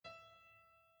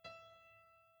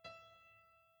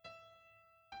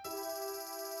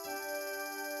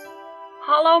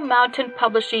Hollow Mountain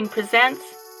Publishing presents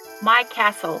My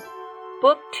Castle,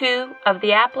 Book 2 of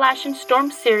the Appalachian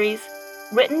Storm series,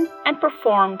 written and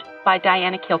performed by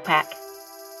Diana Kilpack.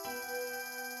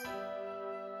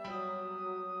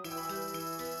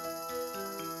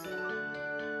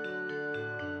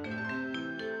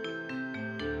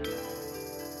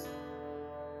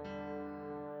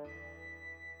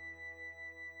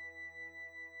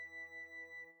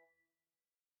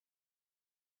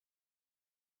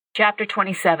 Chapter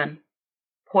 27.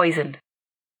 Poisoned.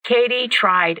 Katie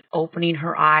tried opening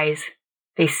her eyes.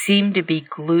 They seemed to be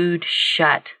glued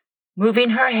shut.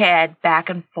 Moving her head back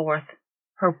and forth,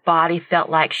 her body felt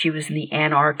like she was in the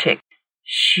Antarctic.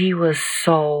 She was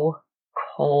so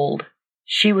cold.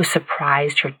 She was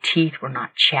surprised her teeth were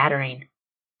not chattering.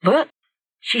 Look,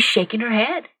 she's shaking her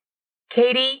head.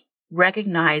 Katie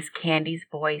recognized Candy's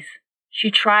voice.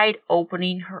 She tried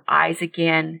opening her eyes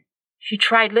again. She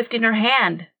tried lifting her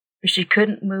hand, but she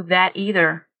couldn't move that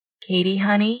either. Katie,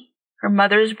 honey? Her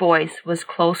mother's voice was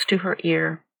close to her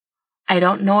ear. I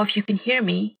don't know if you can hear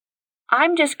me.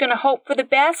 I'm just going to hope for the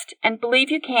best and believe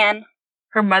you can.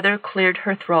 Her mother cleared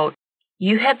her throat.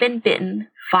 You have been bitten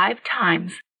 5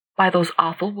 times by those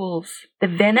awful wolves. The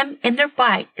venom in their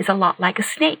bite is a lot like a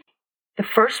snake. The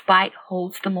first bite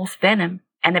holds the most venom,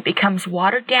 and it becomes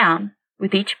watered down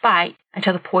with each bite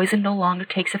until the poison no longer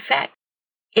takes effect.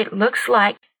 It looks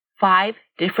like 5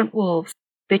 different wolves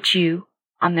bit you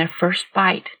on their first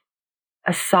bite.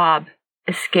 A sob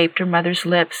escaped her mother's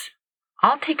lips.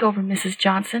 I'll take over, Mrs.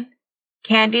 Johnson.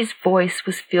 Candy's voice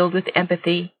was filled with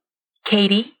empathy.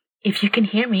 Katie, if you can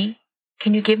hear me,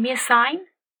 can you give me a sign?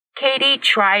 Katie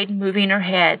tried moving her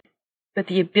head, but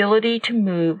the ability to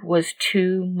move was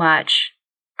too much.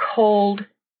 Cold,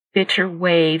 bitter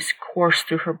waves coursed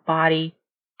through her body.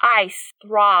 Ice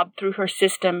throbbed through her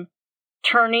system,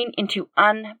 turning into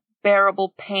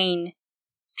unbearable pain.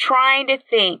 Trying to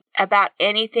think about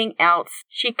anything else,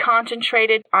 she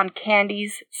concentrated on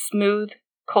Candy's smooth,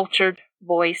 cultured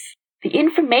voice. The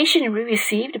information we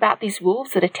received about these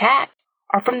wolves that attacked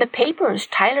are from the papers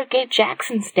Tyler gave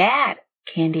Jackson's dad,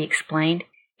 Candy explained.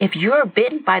 If you are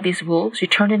bitten by these wolves, you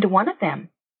turn into one of them.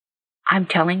 I'm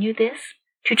telling you this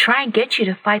to try and get you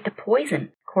to fight the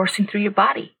poison coursing through your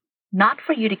body, not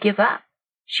for you to give up.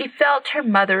 She felt her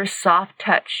mother's soft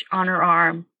touch on her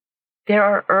arm. There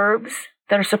are herbs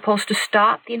that are supposed to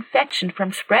stop the infection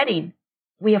from spreading.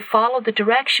 We have followed the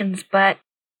directions, but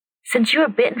since you are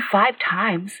bitten 5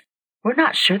 times, we're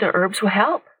not sure the herbs will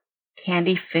help.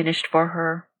 Candy finished for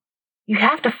her. You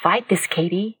have to fight this,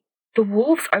 Katie. The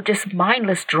wolves are just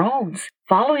mindless drones,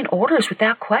 following orders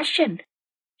without question.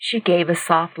 She gave a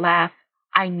soft laugh.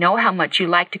 I know how much you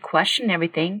like to question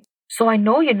everything, so I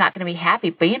know you're not going to be happy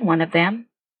being one of them.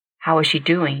 How is she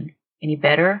doing? Any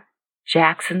better?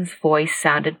 Jackson's voice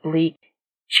sounded bleak.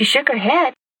 She shook her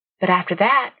head, but after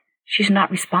that, she's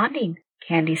not responding,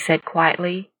 Candy said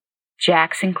quietly.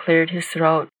 Jackson cleared his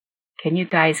throat. Can you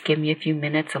guys give me a few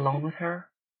minutes alone with her?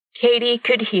 Katie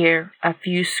could hear a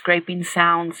few scraping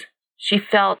sounds. She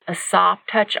felt a soft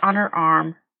touch on her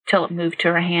arm till it moved to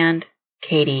her hand.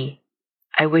 Katie,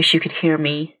 I wish you could hear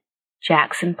me.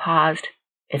 Jackson paused.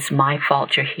 It's my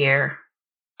fault you're here.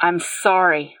 I'm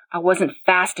sorry, I wasn't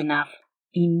fast enough.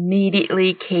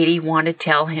 Immediately, Katie wanted to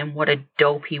tell him what a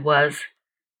dope he was.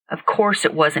 Of course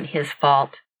it wasn't his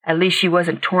fault. At least she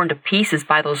wasn't torn to pieces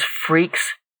by those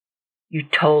freaks. You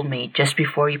told me just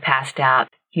before you passed out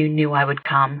you knew I would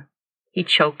come. He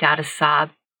choked out a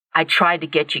sob. I tried to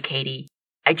get you, Katie.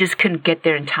 I just couldn't get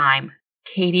there in time.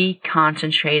 Katie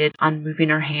concentrated on moving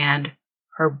her hand.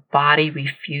 Her body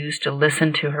refused to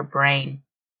listen to her brain.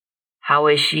 How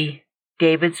is she?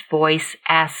 David's voice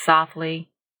asked softly.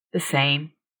 The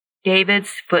same.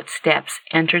 David's footsteps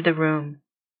entered the room.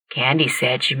 Candy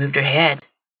said she moved her head.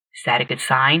 Is that a good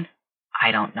sign?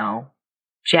 I don't know.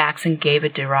 Jackson gave a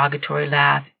derogatory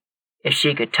laugh. If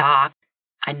she could talk,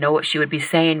 I know what she would be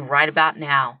saying right about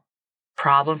now.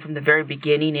 Problem from the very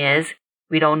beginning is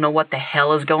we don't know what the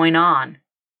hell is going on.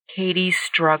 Katie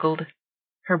struggled.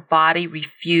 Her body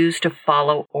refused to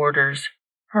follow orders.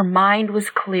 Her mind was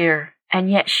clear, and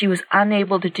yet she was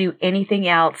unable to do anything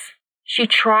else. She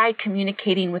tried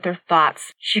communicating with her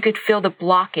thoughts. She could feel the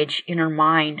blockage in her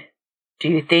mind. Do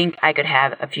you think I could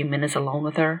have a few minutes alone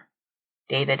with her?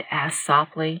 David asked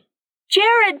softly.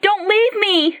 Jared, don't leave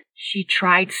me! She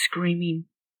tried screaming.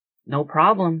 No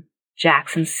problem,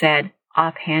 Jackson said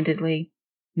offhandedly.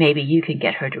 Maybe you can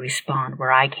get her to respond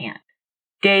where I can't.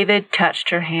 David touched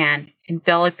her hand,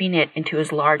 enveloping it into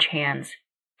his large hands.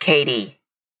 Katie,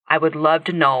 I would love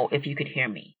to know if you could hear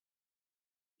me.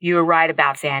 You were right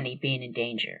about Sandy being in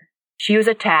danger. She was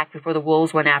attacked before the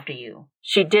wolves went after you.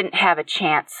 She didn't have a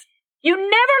chance. You never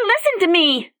listened to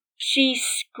me! She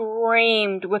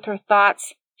screamed with her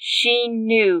thoughts. She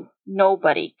knew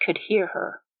nobody could hear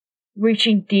her.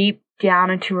 Reaching deep down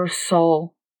into her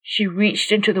soul, she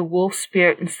reached into the wolf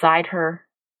spirit inside her.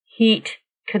 Heat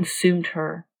consumed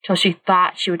her till she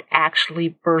thought she would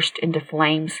actually burst into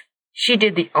flames. She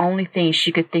did the only thing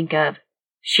she could think of.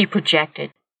 She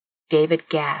projected. David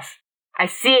gasped. I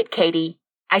see it, Katie.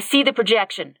 I see the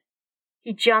projection.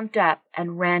 He jumped up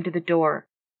and ran to the door.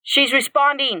 She's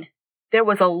responding. There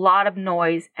was a lot of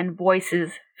noise and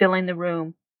voices filling the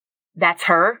room. That's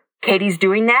her? Katie's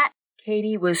doing that?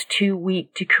 Katie was too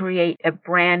weak to create a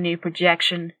brand new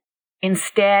projection.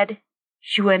 Instead,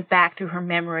 she went back through her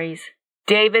memories.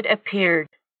 David appeared,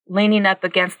 leaning up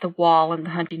against the wall in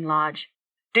the hunting lodge.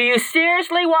 Do you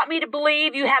seriously want me to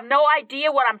believe you have no idea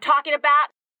what I'm talking about?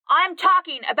 I'm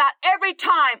talking about every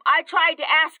time I tried to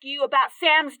ask you about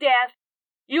Sam's death.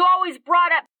 You always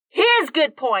brought up his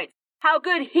good points, how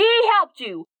good he helped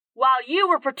you, while you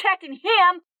were protecting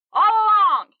him all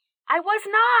along. I was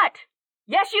not.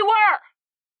 Yes, you were.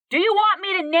 Do you want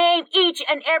me to name each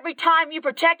and every time you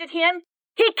protected him?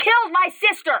 He killed my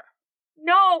sister.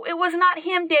 No, it was not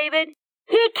him, David.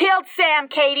 He killed Sam,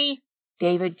 Katie.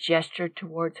 David gestured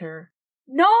towards her.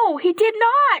 No, he did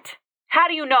not. How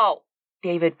do you know?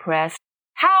 David pressed.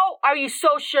 How are you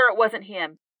so sure it wasn't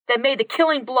him that made the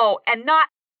killing blow and not...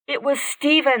 It was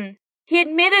Stephen. He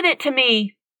admitted it to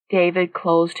me. David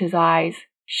closed his eyes,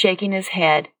 shaking his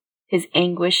head, his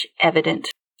anguish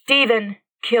evident. Stephen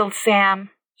killed Sam,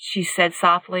 she said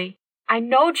softly. I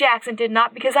know Jackson did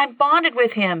not because I'm bonded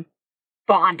with him.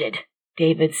 Bonded.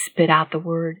 David spit out the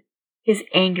word, his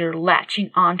anger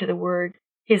latching onto the word,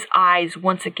 his eyes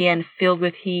once again filled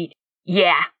with heat.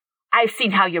 Yeah, I've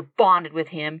seen how you're bonded with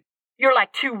him. You're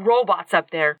like two robots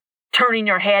up there, turning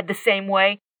your head the same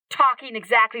way, talking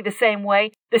exactly the same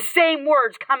way, the same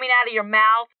words coming out of your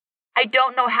mouth. I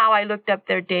don't know how I looked up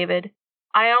there, David.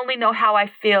 I only know how I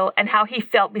feel and how he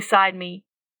felt beside me.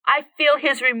 I feel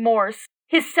his remorse,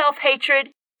 his self-hatred,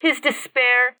 his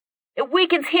despair. It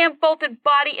weakens him both in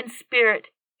body and spirit.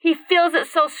 He feels it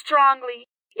so strongly.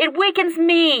 It weakens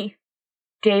me.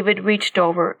 David reached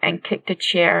over and kicked a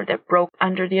chair that broke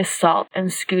under the assault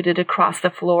and scooted across the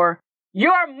floor.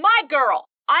 You're my girl!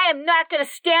 I am not going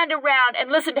to stand around and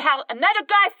listen to how another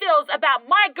guy feels about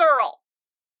my girl!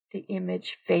 The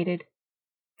image faded.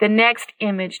 The next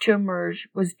image to emerge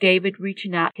was David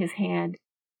reaching out his hand.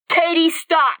 Katie,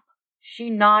 stop! She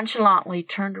nonchalantly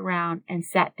turned around and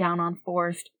sat down on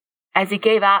Forrest as he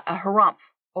gave out a harumph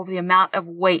over the amount of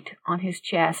weight on his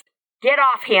chest. Get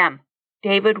off him!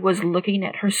 David was looking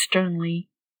at her sternly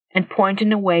and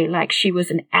pointing away like she was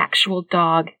an actual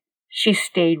dog. She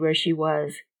stayed where she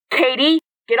was. Katie,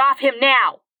 get off him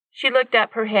now! She looked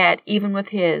up her head even with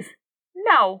his.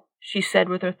 No, she said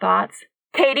with her thoughts.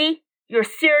 Katie, you're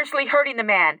seriously hurting the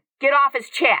man. Get off his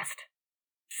chest.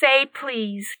 Say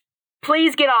please.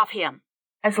 Please get off him.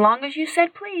 As long as you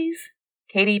said please.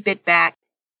 Katie bit back.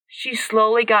 She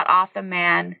slowly got off the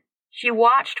man. She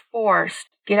watched Forrest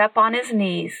get up on his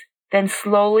knees, then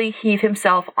slowly heave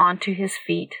himself onto his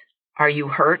feet. Are you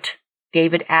hurt?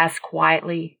 David asked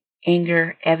quietly,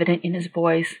 anger evident in his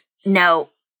voice. No,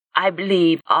 I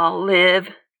believe I'll live,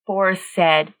 Forrest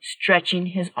said, stretching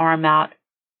his arm out.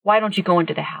 Why don't you go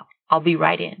into the house? I'll be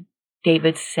right in,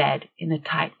 David said in a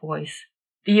tight voice.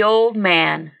 The old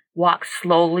man walked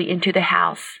slowly into the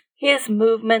house, his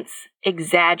movements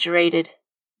exaggerated.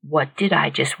 What did I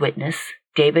just witness?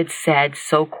 David said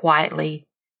so quietly,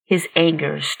 his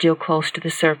anger still close to the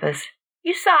surface.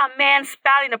 You saw a man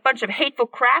spouting a bunch of hateful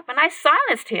crap, and I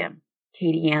silenced him,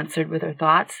 Katie answered with her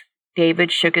thoughts.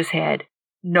 David shook his head.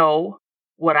 No,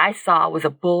 what I saw was a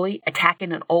bully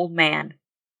attacking an old man.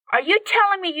 Are you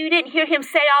telling me you didn't hear him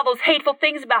say all those hateful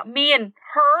things about me and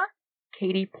her?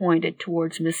 Katie pointed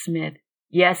towards Miss Smith.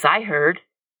 Yes, I heard.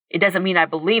 It doesn't mean I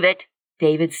believe it,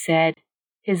 David said,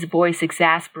 his voice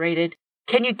exasperated.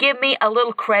 Can you give me a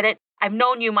little credit? I've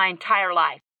known you my entire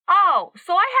life. Oh,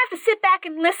 so I have to sit back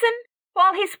and listen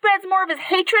while he spreads more of his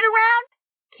hatred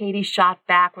around? Katie shot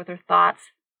back with her thoughts.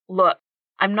 Look,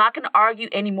 I'm not going to argue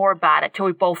any more about it till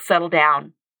we both settle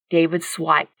down. David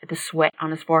swiped at the sweat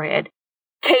on his forehead.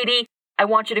 Katie, I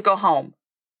want you to go home.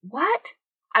 What?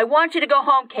 I want you to go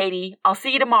home, Katie. I'll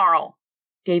see you tomorrow,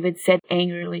 David said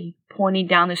angrily, pointing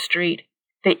down the street.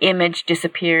 The image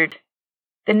disappeared.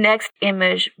 The next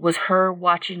image was her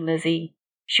watching Lizzie.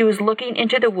 She was looking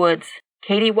into the woods.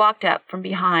 Katie walked up from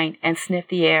behind and sniffed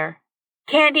the air.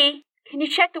 Candy, can you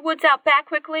check the woods out back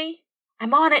quickly?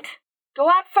 I'm on it. Go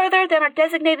out further than our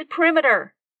designated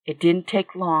perimeter. It didn't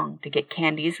take long to get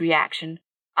Candy's reaction.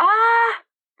 Ah!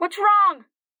 What's wrong?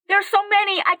 There's so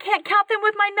many, I can't count them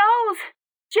with my nose.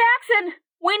 Jackson,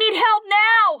 we need help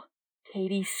now!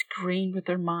 Katie screamed with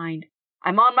her mind.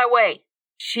 I'm on my way.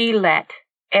 She let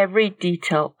every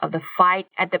detail of the fight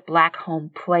at the Black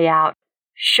home play out,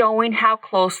 showing how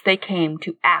close they came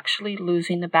to actually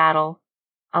losing the battle.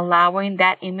 Allowing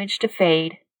that image to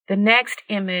fade, the next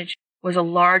image was a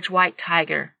large white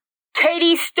tiger.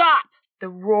 Katie, stop! The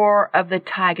roar of the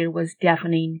tiger was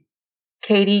deafening.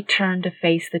 Katie turned to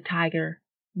face the tiger,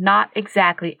 not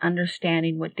exactly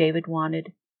understanding what David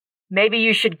wanted. Maybe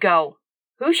you should go.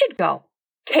 Who should go?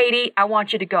 Katie, I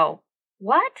want you to go.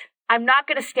 What? I'm not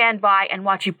going to stand by and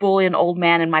watch you bully an old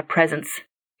man in my presence.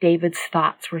 David's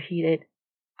thoughts were heated.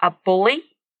 A bully?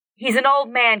 He's an old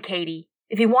man, Katie.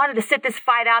 If he wanted to sit this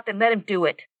fight out, then let him do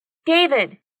it.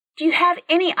 David, do you have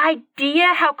any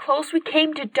idea how close we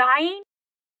came to dying?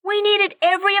 We needed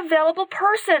every available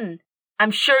person.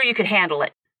 I'm sure you could handle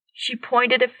it. She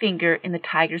pointed a finger in the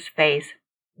tiger's face.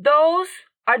 Those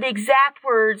are the exact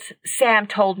words Sam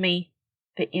told me.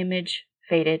 The image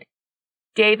faded.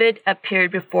 David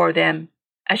appeared before them,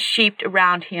 a sheep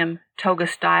around him, toga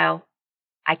style.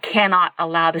 I cannot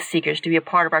allow the Seekers to be a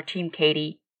part of our team,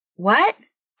 Katie. What?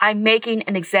 I'm making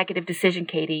an executive decision,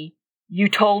 Katie. You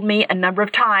told me a number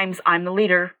of times I'm the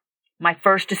leader. My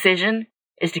first decision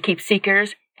is to keep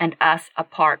Seekers and us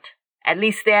apart. At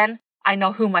least then, I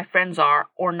know who my friends are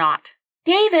or not.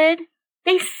 David,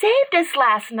 they saved us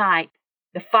last night.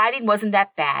 The fighting wasn't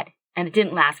that bad, and it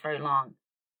didn't last very long.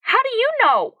 How do you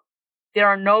know? There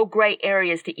are no gray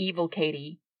areas to evil,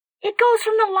 Katie. It goes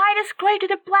from the lightest gray to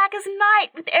the blackest night,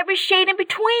 with every shade in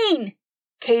between.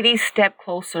 Katie stepped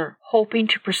closer, hoping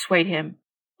to persuade him.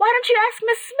 Why don't you ask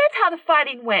Miss Smith how the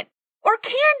fighting went? Or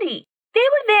Candy? They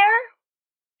were there.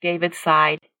 David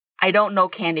sighed. I don't know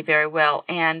Candy very well,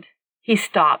 and... He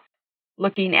stopped,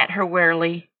 looking at her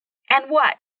warily. And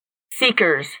what?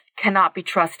 Seekers cannot be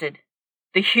trusted.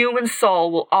 The human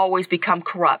soul will always become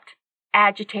corrupt.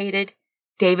 Agitated,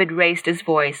 David raised his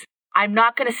voice. I'm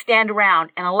not going to stand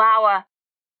around and allow a...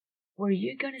 Were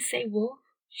you going to say wolf?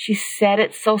 She said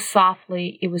it so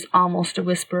softly it was almost a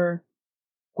whisper.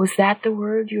 Was that the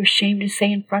word you were ashamed to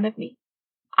say in front of me?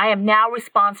 I am now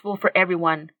responsible for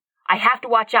everyone. I have to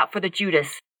watch out for the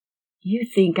Judas. You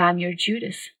think I'm your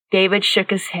Judas? David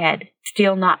shook his head,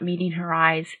 still not meeting her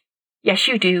eyes. Yes,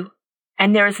 you do.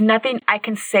 And there is nothing I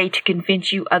can say to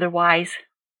convince you otherwise.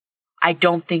 I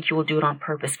don't think you will do it on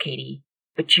purpose, Katie.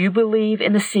 But you believe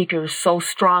in the Seekers so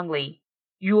strongly.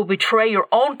 You will betray your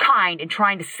own kind in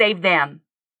trying to save them.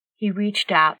 He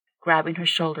reached out, grabbing her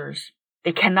shoulders.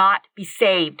 They cannot be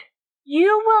saved.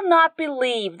 You will not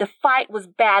believe the fight was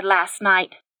bad last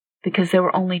night. Because there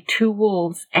were only 2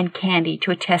 wolves and Candy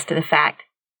to attest to the fact.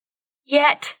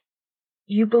 Yet,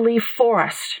 you believe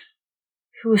Forrest,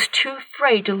 who was too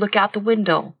afraid to look out the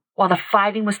window while the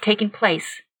fighting was taking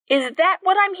place. Is that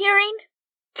what I'm hearing?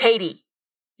 Katie,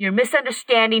 you're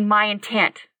misunderstanding my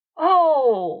intent.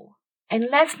 Oh, and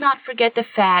let's not forget the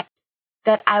fact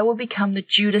that I will become the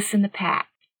Judas in the pack.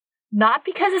 Not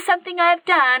because of something I have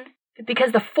done, but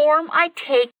because the form I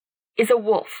take is a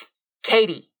wolf.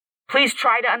 Katie, please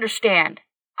try to understand.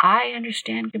 I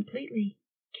understand completely.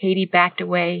 Katie backed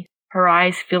away, her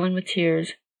eyes filling with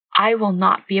tears. I will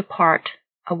not be a part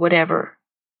of whatever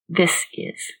this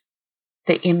is.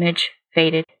 The image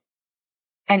faded.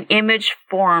 An image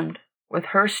formed with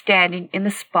her standing in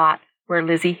the spot where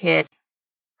Lizzie hid.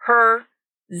 Her,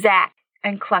 Zach,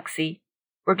 and Cluxy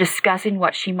were discussing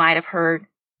what she might have heard.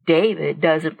 David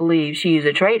doesn't believe she's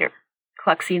a traitor.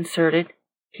 Cluxy inserted.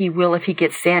 He will if he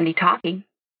gets Sandy talking.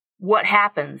 What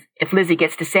happens if Lizzie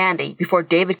gets to Sandy before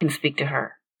David can speak to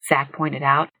her? Zach pointed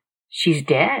out. She's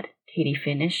dead, Katie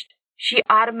finished. She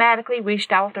automatically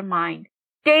reached out with her mind.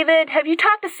 David, have you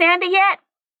talked to Sandy yet?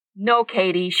 No,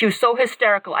 Katie. She was so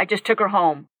hysterical, I just took her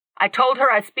home. I told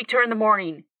her I'd speak to her in the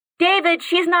morning. David,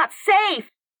 she's not safe.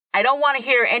 I don't want to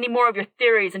hear any more of your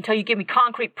theories until you give me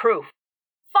concrete proof.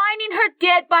 Finding her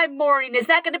dead by morning, is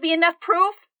that going to be enough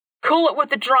proof? Cool it with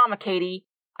the drama, Katie.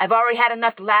 I've already had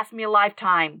enough to last me a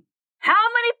lifetime. How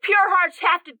many pure hearts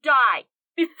have to die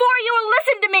before you will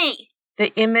listen to me?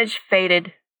 The image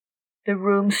faded. The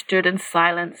room stood in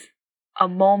silence. A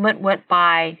moment went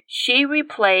by. She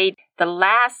replayed the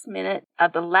last minute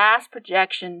of the last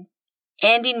projection,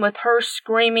 ending with her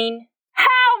screaming, How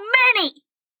many?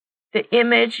 The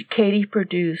image Katie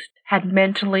produced had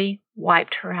mentally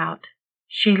wiped her out.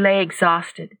 She lay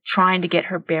exhausted, trying to get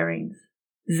her bearings.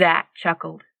 Zach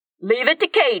chuckled. Leave it to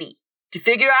Katie to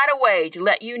figure out a way to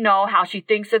let you know how she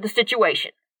thinks of the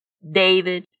situation.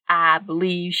 David, I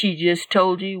believe she just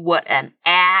told you what an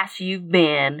ass you've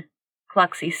been,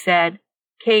 Cluxy said.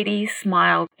 Katy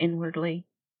smiled inwardly.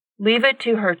 Leave it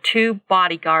to her 2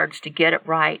 bodyguards to get it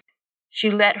right.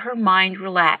 She let her mind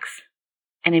relax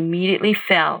and immediately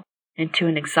fell into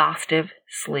an exhaustive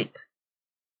sleep.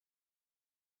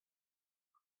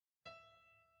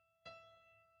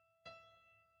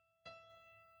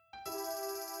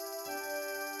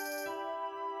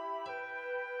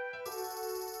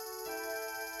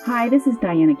 Hi, this is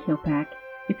Diana Kilpack.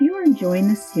 If you are enjoying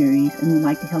this series and would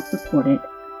like to help support it,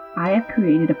 I have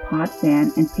created a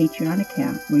Podfan and Patreon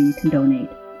account where you can donate.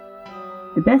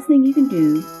 The best thing you can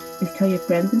do is tell your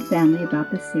friends and family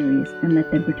about this series and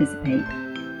let them participate.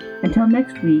 Until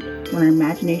next week, when our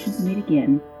imaginations meet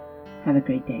again, have a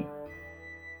great day.